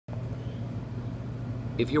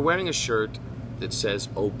If you're wearing a shirt that says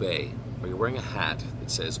obey, or you're wearing a hat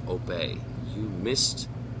that says obey, you missed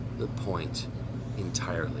the point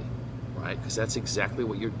entirely, right? Because that's exactly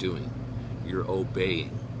what you're doing. You're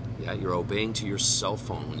obeying. Yeah, you're obeying to your cell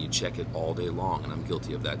phone when you check it all day long, and I'm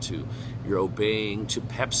guilty of that too. You're obeying to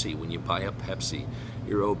Pepsi when you buy a Pepsi.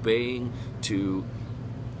 You're obeying to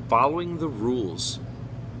following the rules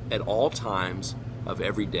at all times of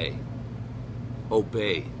every day.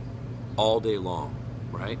 Obey all day long,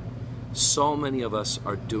 right? So many of us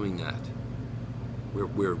are doing that.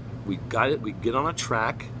 We got it. We get on a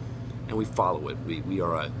track and we follow it. We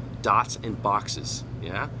are dots and boxes.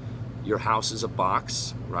 Yeah, your house is a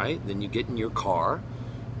box, right? Then you get in your car,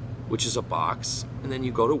 which is a box, and then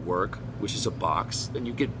you go to work, which is a box. Then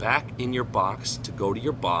you get back in your box to go to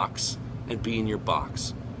your box and be in your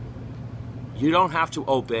box. You don't have to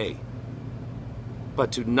obey.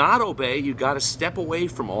 But to not obey, you got to step away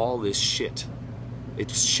from all this shit.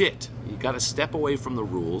 It's shit. You got to step away from the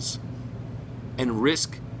rules and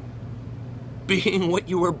risk being what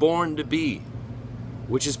you were born to be,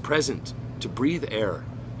 which is present, to breathe air,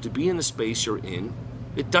 to be in the space you're in.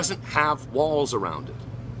 It doesn't have walls around it.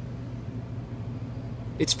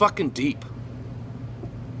 It's fucking deep.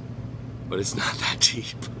 But it's not that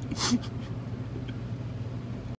deep.